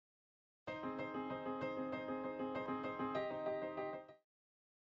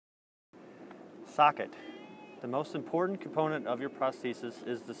Socket. The most important component of your prosthesis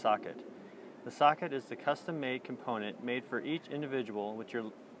is the socket. The socket is the custom-made component made for each individual which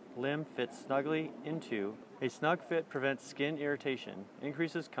your limb fits snugly into. A snug fit prevents skin irritation,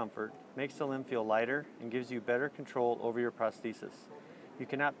 increases comfort, makes the limb feel lighter, and gives you better control over your prosthesis. You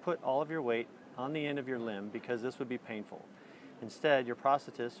cannot put all of your weight on the end of your limb because this would be painful. Instead, your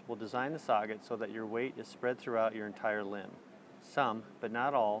prosthetist will design the socket so that your weight is spread throughout your entire limb. Some, but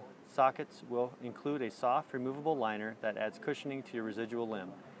not all, sockets will include a soft, removable liner that adds cushioning to your residual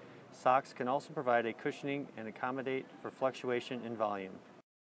limb. Socks can also provide a cushioning and accommodate for fluctuation in volume.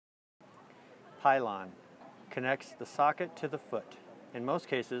 Pylon connects the socket to the foot. In most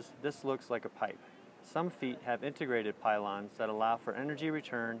cases, this looks like a pipe. Some feet have integrated pylons that allow for energy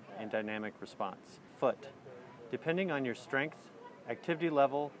return and dynamic response. Foot. Depending on your strength, activity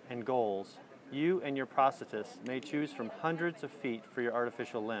level, and goals, you and your prosthetist may choose from hundreds of feet for your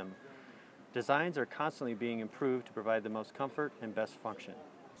artificial limb. Designs are constantly being improved to provide the most comfort and best function.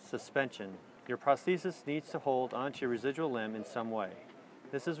 Suspension. Your prosthesis needs to hold onto your residual limb in some way.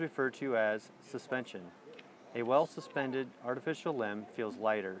 This is referred to as suspension. A well-suspended artificial limb feels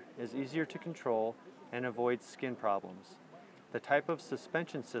lighter, is easier to control, and avoids skin problems. The type of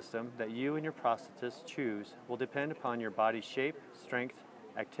suspension system that you and your prosthetist choose will depend upon your body's shape, strength,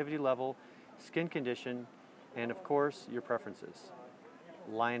 activity level, skin condition, and of course, your preferences.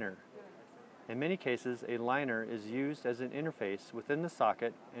 Liner. In many cases, a liner is used as an interface within the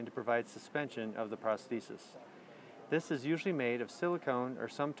socket and to provide suspension of the prosthesis. This is usually made of silicone or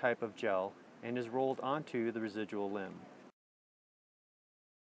some type of gel and is rolled onto the residual limb.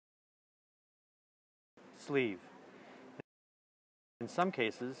 Sleeve. In some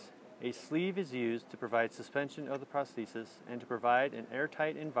cases, a sleeve is used to provide suspension of the prosthesis and to provide an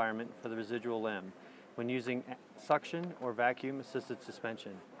airtight environment for the residual limb when using suction or vacuum-assisted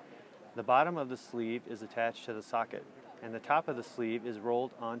suspension. The bottom of the sleeve is attached to the socket, and the top of the sleeve is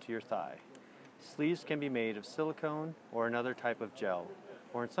rolled onto your thigh. Sleeves can be made of silicone or another type of gel,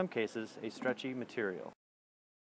 or in some cases, a stretchy material.